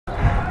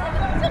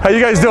How you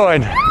guys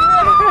doing?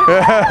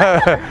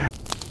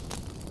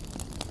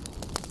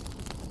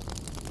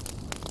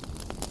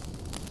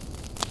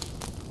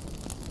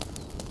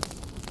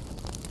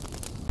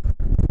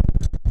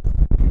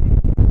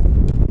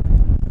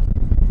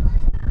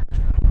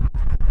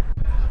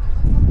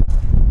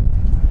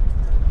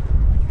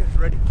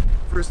 Ready?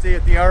 First day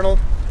at the Arnold.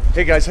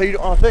 Hey guys, how you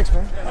doing? Oh, thanks,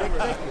 man.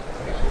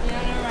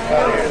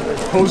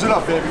 Pose it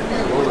up, baby.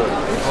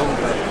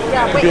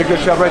 Yeah, be a good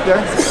shot right there.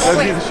 That'd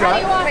be the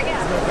shot.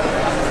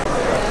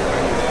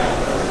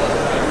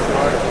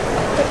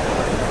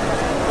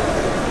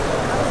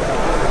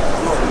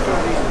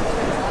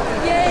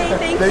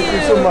 Yay, thank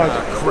you so much.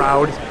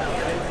 Crowd.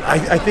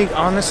 I think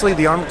honestly,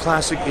 the Arnold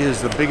Classic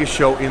is the biggest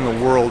show in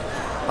the world,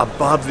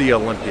 above the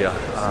Olympia.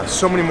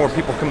 So many more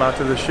people come out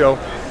to this show.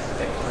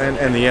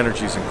 And the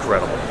energy is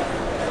incredible.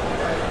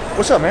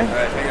 What's up, man? All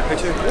right, take a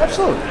picture?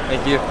 Absolutely.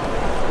 Thank you.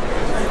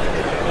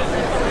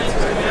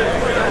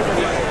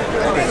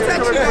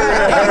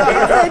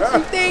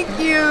 Thank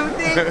you,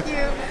 thank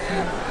you.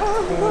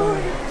 Oh,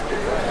 Lord.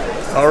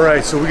 All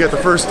right, so we got the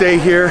first day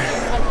here.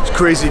 It's a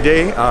crazy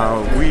day.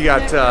 We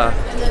got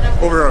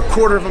over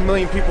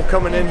 250,000 people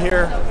coming in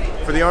here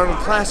for the Arnold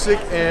Classic,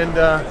 and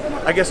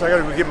I guess I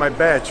gotta go get my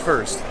badge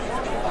first.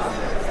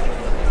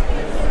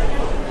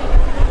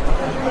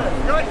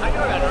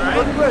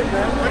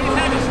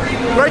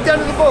 Right down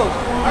to the boat.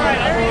 All right,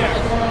 I hear you.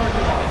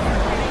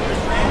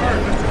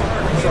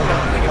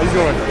 How you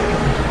doing?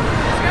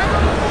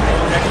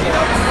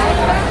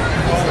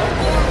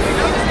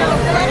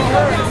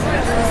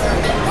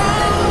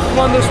 Come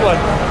on this one.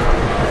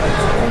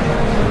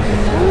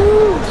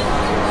 Woo.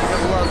 I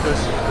love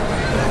this.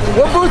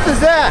 What booth is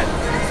that?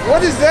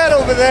 What is that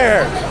over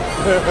there?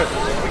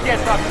 We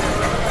can't stop.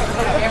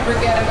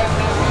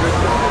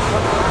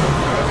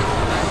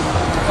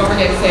 Don't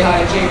forget to say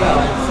hi to J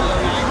Bell.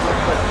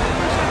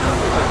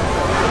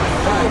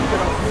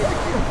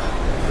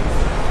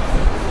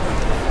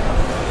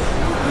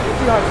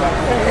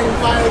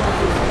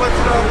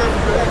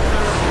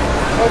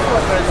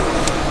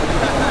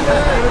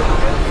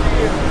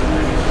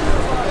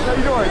 How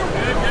you doing?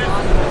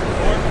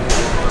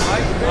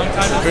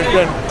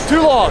 Good.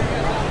 Too long.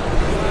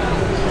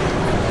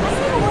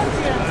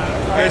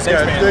 Thanks,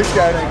 guys. Thanks,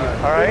 guys.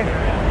 All right.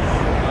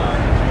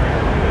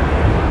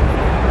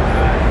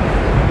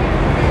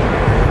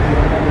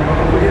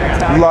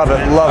 Love it,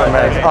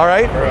 man. All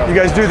right, you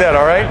guys do that,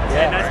 all right?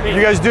 Yeah.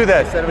 You guys do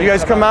that. You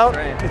guys come out,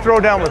 you throw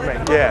down with me.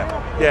 Yeah.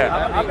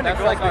 I've been to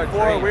Gulf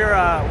before. We're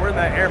in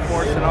the Air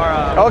Force, and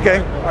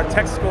our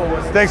tech school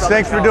was.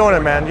 Thanks for doing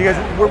it, man. You guys,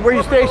 where are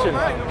you stationed?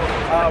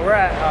 We're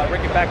at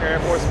Ricky Becker Air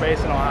Force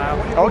Base in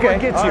Ohio. Okay,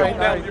 gets you.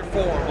 Down your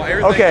form, like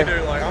everything you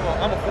do. Like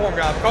I'm a form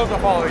guy because I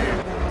follow you.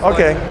 So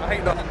Okay. Like, I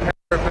hate the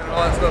hairpin and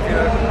all that stuff. You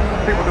know,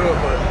 people do it,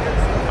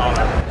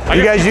 but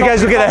You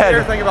guys will get ahead.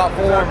 Everything about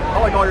form. I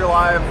like all your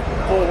live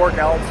full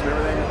workouts and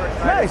everything.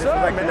 Nice. This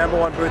is like the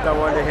 #1 booth I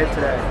wanted to hit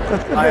today.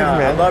 That's good, I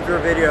man. love your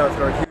videos.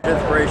 They're a huge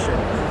inspiration.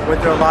 Went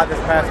through a lot this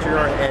past year,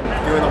 and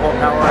doing the whole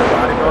power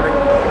bodybuilding,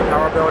 the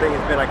power building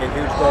has been like a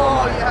huge goal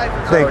of mine.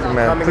 Thank you,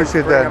 man. Coming in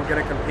Appreciate spring, that. I'm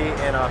going to compete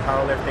in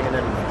powerlifting and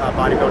then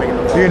bodybuilding in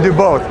the fall. You can do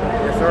both.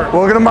 Yes, sir.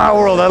 Welcome to my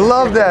world. I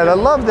love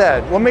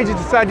that. What made you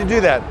decide to do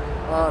that?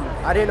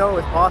 I didn't know it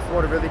was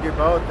possible to really do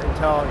both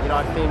until,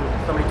 I seen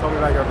somebody told me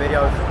about your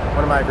videos.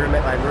 One of my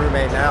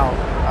roommate now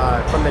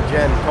from the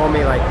gym told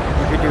me like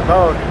you could do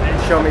both.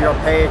 Show me your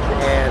page,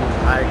 and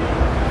I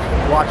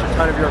watch a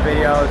ton of your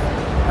videos.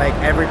 Like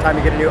every time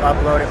you get a new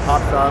upload, it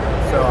pops up.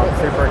 So I'm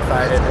super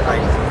excited.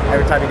 Like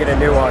every time you get a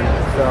new one.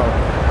 So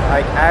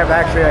like I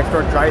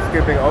started dry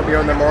scooping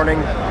oatmeal in the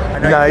morning. I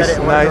know you said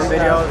it in one of your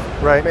videos.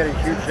 Right. It made a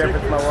huge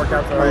difference in my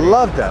workouts I already.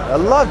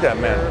 love that,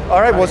 man.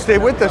 All right, well, stay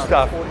with this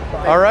stuff.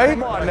 All right.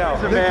 Come on now.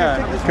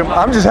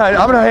 I'm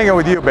gonna hang out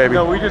with you, baby.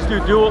 No, we just do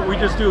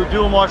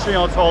dual martial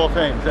arts Hall of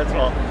Fame. That's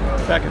all.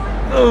 Second.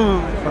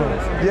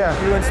 Yeah.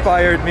 You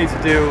inspired me to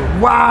do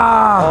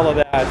Wow. all of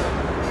that.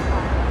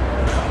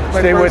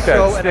 Stay with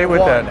that. Stay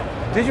with that.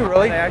 Did you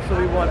really? I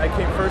actually won. I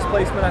came first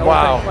placement at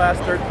Wow. open class,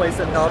 third place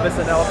at novice,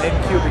 and now I'm in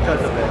Q because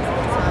of it.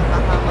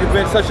 You've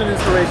been such an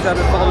inspiration. I've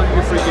been following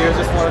you for years.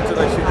 Just wanted to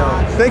let you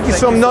know. Thank you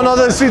so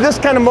much. See, this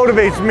kind of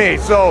motivates me.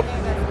 So,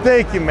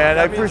 thank you, man.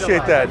 I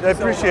appreciate that. I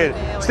appreciate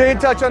it. Stay in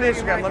touch on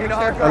Instagram. Let me know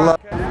how it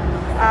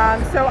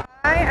goes. So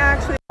I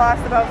actually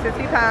lost about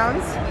 50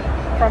 pounds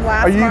from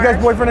last Are you March. guys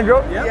boyfriend and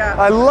girl? Yeah.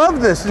 I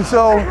love this, and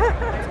so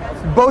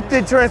both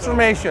did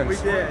transformations. We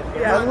did.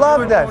 I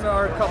love that.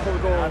 Our couple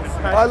goals.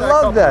 I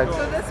love that.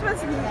 So this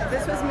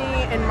was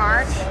me in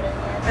March,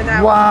 and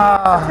that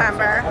Wow. was me in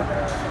September,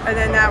 and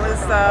then that was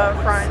the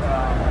front.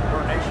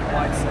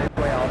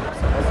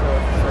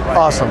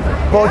 Awesome.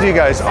 Both of you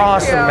guys,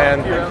 awesome, you.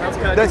 man.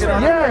 That's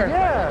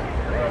yeah.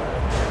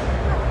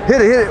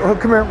 Hit it. Oh,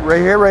 come here.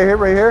 Right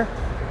here.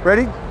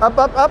 Ready?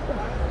 Up.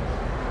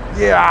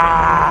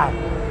 Yeah.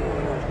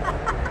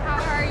 How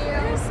are you?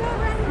 You're so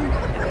ready.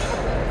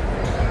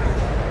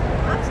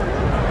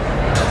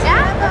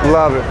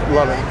 Love it.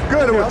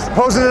 Good.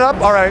 Posing it up?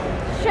 All right.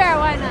 Sure,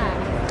 why not?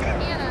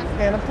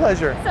 and a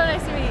pleasure. So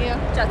nice to meet you.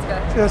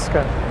 Jessica.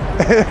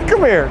 Jessica.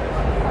 Come here.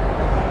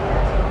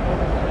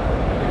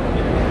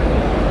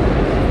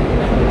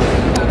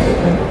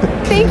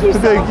 Thank you so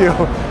Thank you.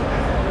 much.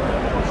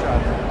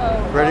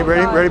 Ready,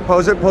 ready, ready?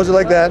 Pose it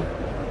like that.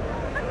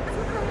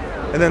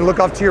 And then look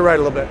off to your right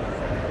a little bit.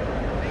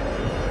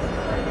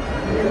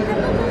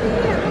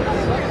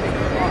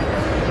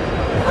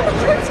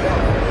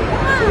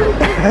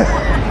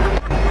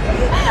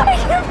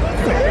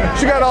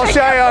 She got all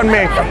shy on me.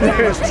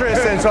 It was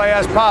Tristan, so I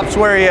asked Pops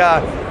where he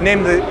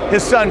named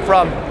his son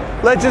from.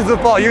 Legends of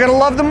the Fall. You're gonna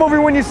love the movie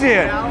when you see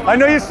it. I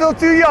know you're still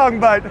too young,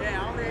 but.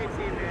 Yeah, I'll be 18,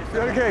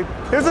 man. Okay,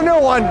 here's a new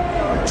one.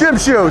 Gym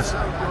shoes.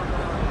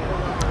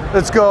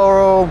 Let's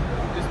go.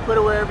 Just put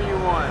it wherever you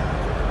want.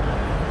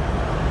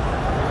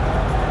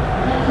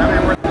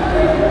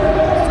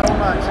 So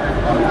much.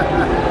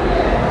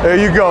 There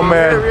you go,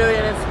 man. You're really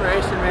an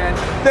inspiration, man.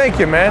 Thank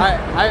you, man.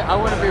 I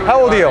want to be with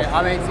How old are you?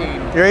 I'm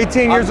 18. You're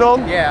 18 years old?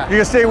 Yeah. You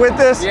gonna stay with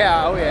this?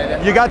 Yeah, oh yeah.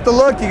 Definitely. You got the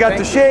look, you got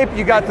the Thank shape,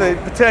 you got the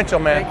potential,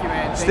 man. Thank you,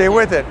 man. Stay Thank you.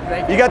 with it.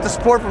 Thank You you. got the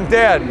support from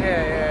Dad.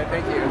 Yeah,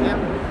 thank you.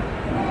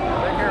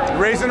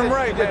 Raising them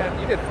right, man.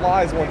 You did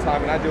flies one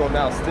time, and I do them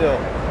now still.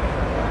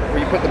 Where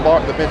you put the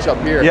bench up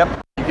here.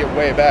 Yep. You get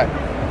way back.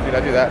 Dude,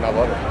 I do that, and I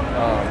love it.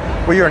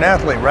 Well, you're an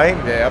athlete, right?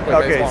 Yeah, I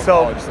played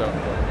baseball in college, so.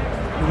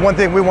 One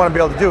thing we want to be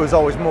able to do is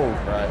always move.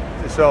 Right.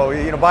 So,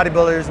 you know,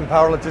 bodybuilders and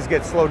powerlifters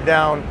get slowed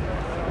down,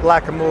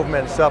 lack of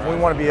movement and stuff. We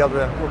want to be able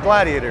to, we're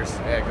gladiators.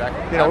 Yeah,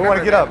 exactly. You know, we want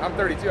to get up. I'm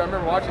 32. I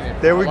remember watching you.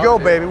 There we go,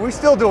 baby. We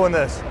still doing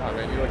this. Oh,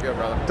 man, you look good,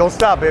 brother. Don't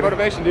stop, baby.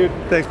 Motivation, dude.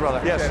 Thanks, brother.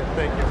 Yes.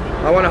 Thank you.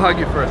 I want to hug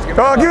you first. Give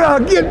me Oh,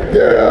 get.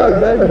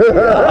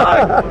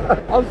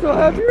 I'm so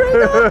happy right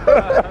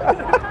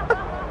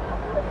now.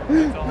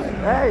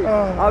 Hey,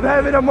 I'm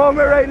having a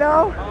moment right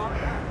now.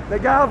 The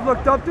guy I've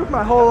looked up to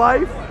my whole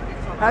life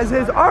has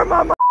his arm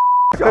on my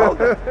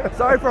shoulder.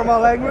 Sorry for my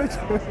language.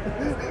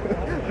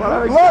 But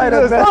I'm excited,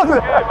 Love this, man. love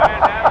it.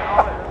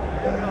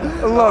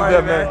 I love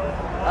that, man.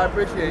 I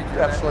appreciate you.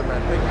 Absolutely,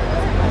 man. Thank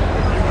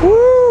you.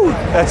 Woo!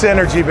 That's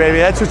energy, baby.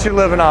 That's what you're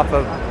living off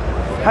of.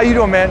 How you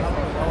doing, man?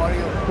 How are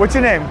you? What's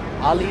your name?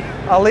 Ali.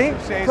 Ali?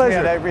 Saves Pleasure. me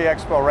At every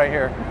expo right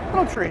here.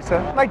 Little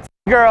Teresa, my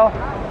girl,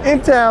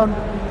 in town.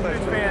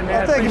 Fan,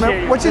 Oh, thank you,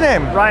 man. What's your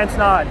name? Ryan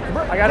Snod.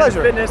 I got into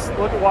Pleasure. fitness.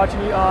 Look at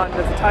watching you on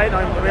the Titan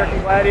on American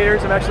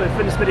Gladiators. I'm actually a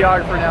fitness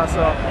videographer now,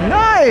 so.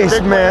 Nice,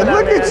 Big man. player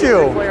on Look that, at man.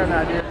 Big you. player on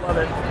that, dude. Love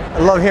it. I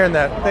love hearing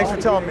that. Thanks for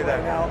telling me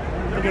that.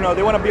 Now, you know,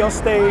 they want to be on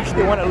stage.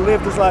 They want to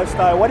live this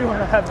lifestyle. What do you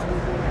want to have?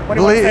 What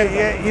do you want to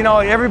say? You know,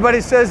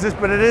 everybody says this,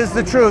 but it is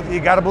the truth. You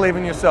got to believe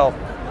in yourself.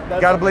 You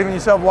got to believe in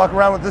yourself. Walk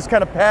around with this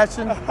kind of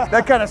passion,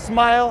 that kind of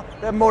smile,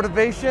 that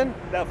motivation.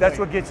 Definitely. That's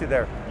what gets you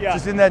there. Yeah.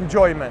 Just in that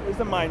enjoyment. It's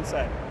the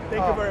mindset.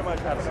 Thank you very much.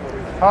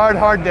 Absolutely.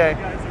 Hard day.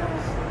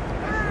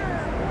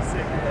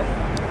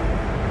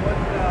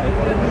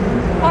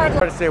 Hard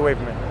Try to stay away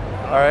from it.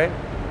 All right?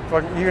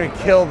 You're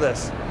gonna kill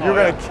this. You're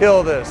gonna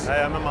kill this.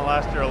 Hey, I'm in my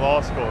last year of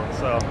law school,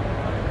 so.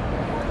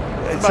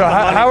 So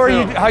how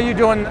you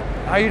doing?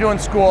 How you doing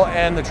school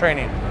and the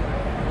training?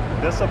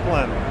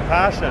 Discipline,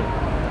 passion.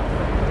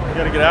 You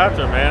gotta get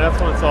after it, man.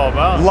 That's what it's all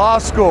about. Law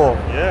school.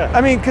 Yeah.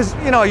 I mean, because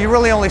you know, you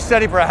really only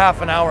study for a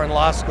half an hour in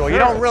law school. You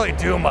Sure. don't really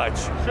do much.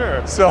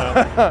 Sure. So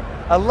Yeah.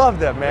 I love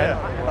that, man.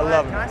 Yeah. I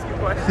love Can I it. ask you a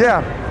question?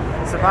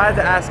 Yeah. So if I had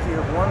to ask you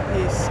one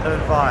piece of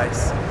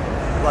advice,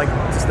 like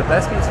just the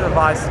best piece of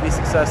advice to be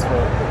successful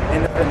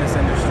in the fitness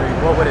industry,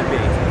 what would it be?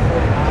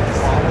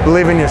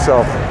 Believe in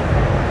yourself.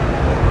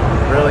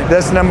 Really?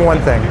 That's the number one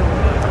thing.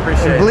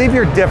 Appreciate And it. believe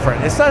you're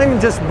different. It's not even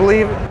just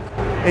believe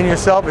in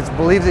yourself, it's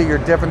believe that you're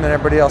different than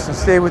everybody else and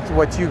stay with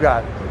what you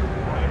got.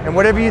 And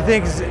whatever you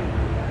think is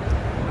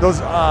those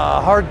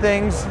hard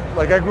things,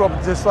 like I grew up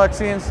with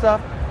dyslexia and stuff,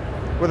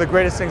 were the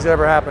greatest things that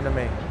ever happened to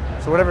me.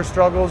 So whatever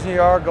struggles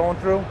you are going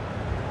through,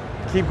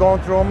 keep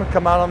going through them and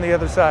come out on the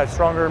other side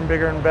stronger and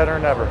bigger and better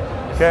than ever.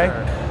 Okay?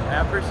 Sure.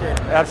 I appreciate it.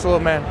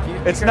 Absolutely, man. you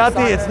It's think not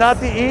your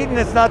the eating,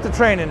 it's not the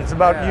training, it's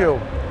about Yeah. you.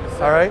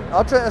 All right,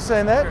 I'll try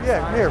saying that.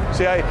 Yeah, here.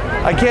 See,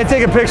 I can't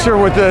take a picture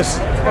with this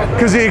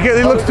because he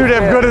looks too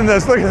damn good in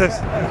this. Look at this.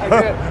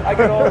 I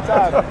get it all the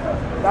time.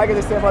 I get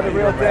to say about the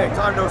real thing.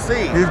 Time no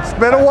see. It's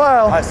been a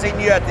while. I seen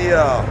you at the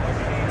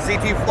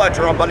CT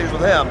Fletcher. I'm buddies with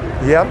him.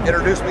 Yep.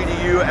 Introduced me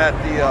to you at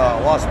the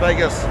Las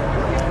Vegas.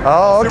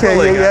 Oh, Super okay.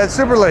 League. Yeah,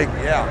 Super League.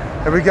 Yeah.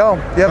 There we go.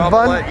 You having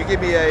fun? You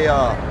give me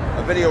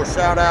a video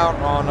shout out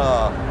on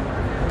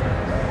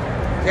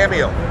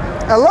Cameo.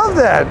 I love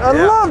that. I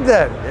Yeah. love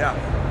that. Yeah.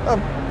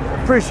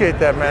 Appreciate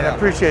that, man. I Yeah.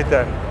 appreciate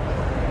that.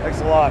 Thanks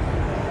a lot.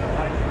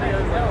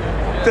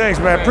 Thanks,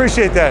 man.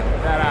 Appreciate that.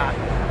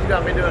 You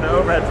got me doing an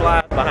overhead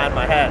fly behind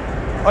my head.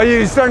 Oh,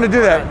 you're starting to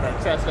do that.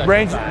 Chest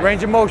Range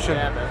exercise. of motion.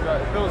 Yeah,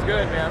 man, it feels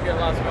good, man. I'm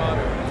getting lots of fun.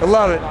 I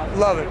love it.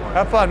 Love it.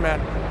 Have fun, man.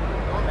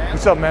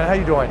 What's up, man? How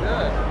you doing? I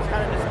was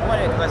kind of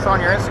disappointed because I saw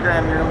on your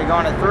Instagram you're going to be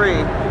gone at 3.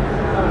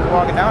 I was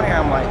walking down here,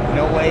 I'm like,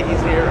 no way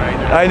he's here right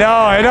now.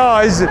 I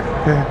know.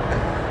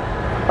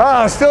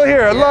 Still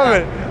here. I love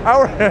it.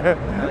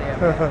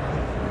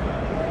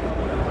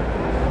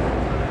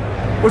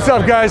 What's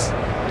up, guys?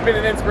 You've been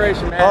an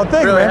inspiration, man. Oh,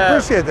 thank you, Really man. have.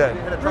 Appreciate that.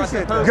 Hit it,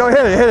 Appreciate Preston. that. Go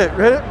hit it, hit it,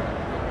 hit it.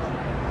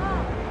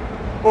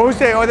 Oh, who's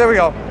saying? Oh, there we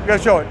go. You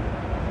gotta show it.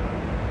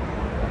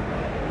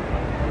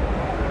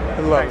 I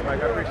love it.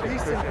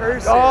 Beast in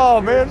person.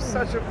 Oh, man. You're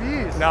such a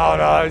beast. No,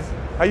 no.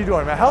 How you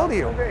doing, man? How old are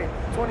you? Okay,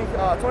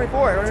 24.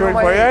 24.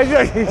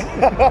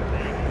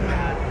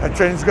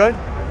 Training's good?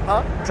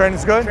 Huh?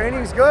 Training's good?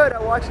 Training's good.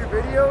 I watch your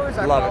videos.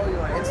 I Love follow it. you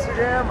on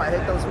Instagram. I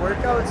hit those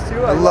workouts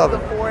too. I love love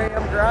it. the 4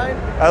 a.m. grind.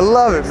 I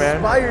love it, man.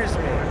 Inspires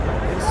me.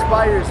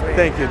 Inspires me.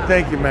 Thank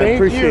you, man. Thank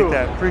Appreciate you.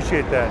 that.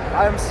 Appreciate that.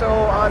 I'm so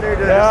honored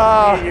to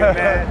meet you,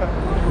 man.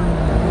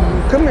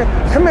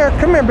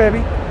 Come here,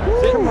 baby.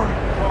 Come on.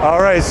 All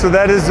right, so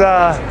that is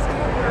a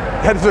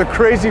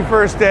crazy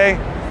first day.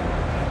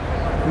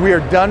 We are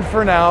done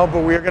for now,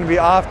 but we are going to be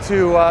off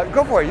to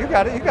go for it. You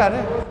got it. You got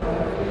it.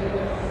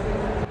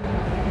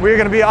 We're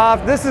going to be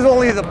off. This is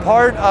only the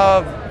part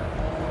of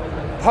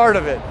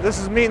it. This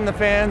is meeting the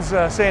fans,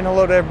 saying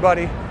hello to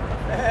everybody.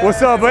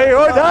 What's up, baby?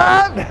 What's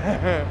up?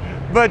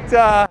 But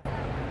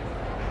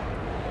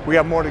we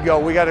got more to go.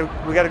 We got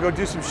to go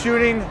do some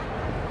shooting.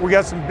 We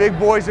got some big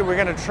boys that we're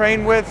going to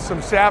train with,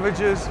 some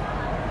savages.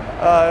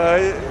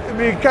 It'll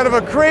be kind of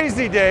a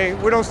crazy day.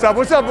 We don't stop.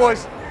 What's up,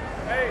 boys?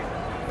 Hey,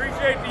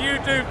 appreciate the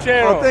YouTube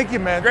channel. Oh, thank you,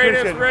 man. Great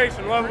Appreciate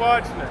inspiration. Love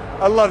watching it.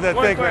 I love that.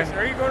 One Thank you, question.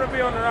 man. Are you going to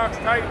be on the Rock's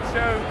Titan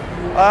show?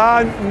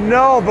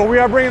 No, but we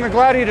are bringing the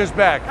gladiators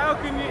back. How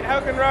can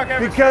Rock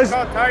have Because- a show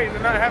called Titan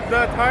and not have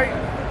the Titan?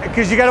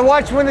 Because you got to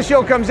watch when the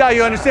show comes out.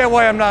 You understand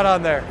why I'm not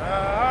on there.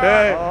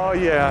 Hey. Oh,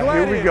 yeah.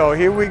 Here we go.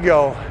 Here we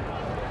go.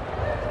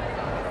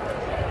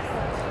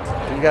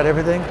 You got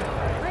everything?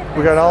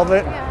 We got all of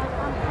it?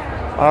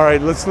 All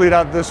right, let's lead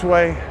out this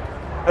way.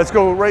 Let's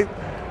go right.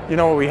 You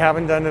know what we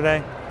haven't done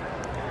today?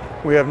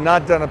 We have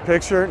not done a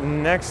picture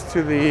next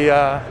to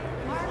the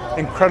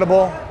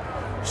incredible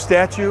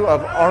statue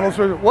of Arnold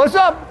Schwarzenegger. What's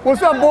up?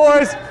 What's up,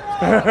 boys?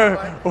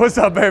 What's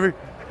up, baby?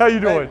 How you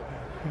doing?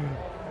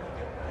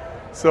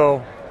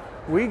 So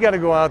we got to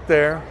go out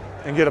there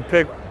and get a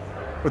pic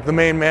with the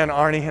main man,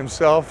 Arnie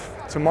himself.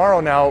 Tomorrow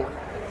now,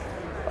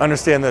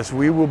 understand this,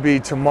 we will be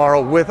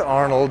tomorrow with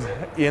Arnold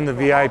in the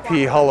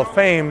VIP Hall of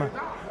Fame.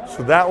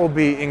 So that will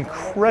be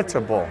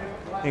incredible,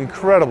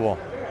 incredible.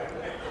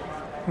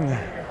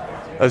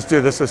 Let's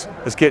do this,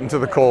 let's get into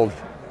the cold.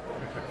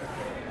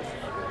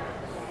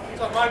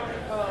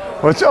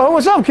 What's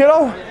up,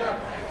 kiddo?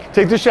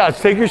 Take the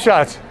shots, take your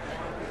shots.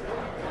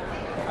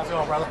 How's it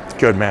going, brother?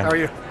 Good, man. How are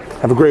you?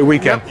 Have a great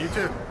weekend. Yep, you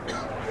too.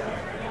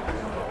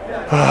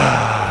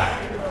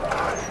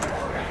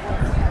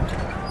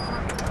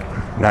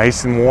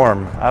 Nice and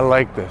warm. I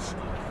like this.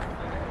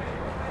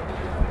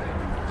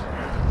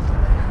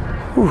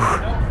 Whew.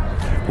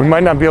 We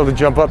might not be able to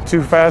jump up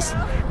too fast.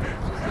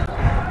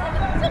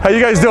 How you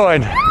guys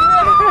doing?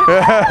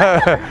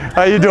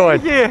 How you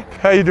doing? Yeah.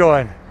 How you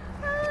doing?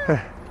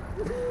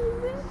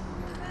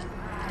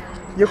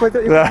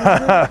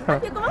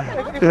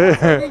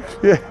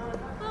 Yeah.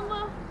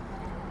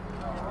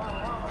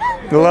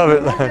 Love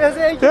it.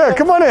 Yeah,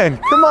 come on in.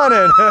 Come on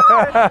in.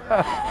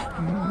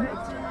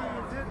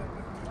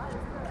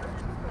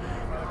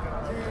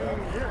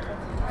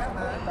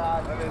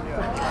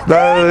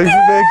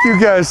 Thank you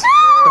guys.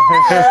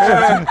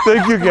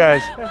 Thank you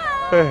guys.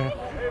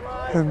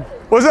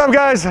 What's up,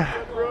 guys?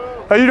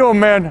 How you doing,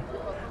 man?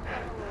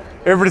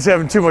 Everybody's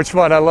having too much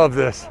fun. I love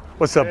this.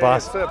 What's up,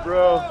 boss? What's up,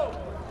 bro?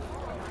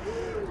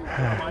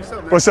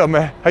 What's up,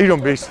 man? How you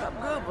doing, beast?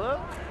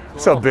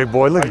 What's up, big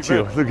boy? Look at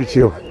you. Look at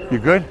you. You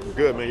good?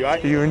 Good, man. You all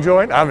right? You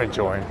enjoying? I'm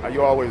enjoying.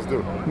 You always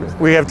do.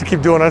 We have to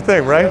keep doing our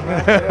thing, right?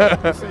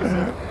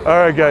 All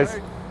right, guys.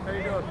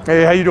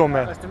 Hey, how you doing,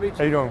 man? Nice to meet you.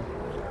 How you doing?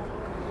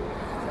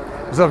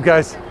 What's up,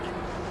 guys?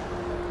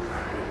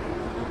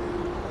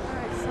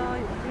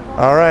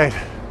 All right.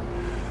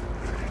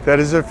 That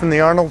is it from the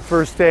Arnold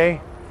first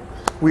day.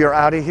 We are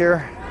out of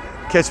here.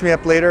 Catch me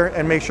up later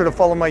and make sure to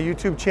follow my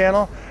YouTube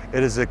channel.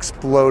 It has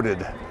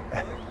exploded.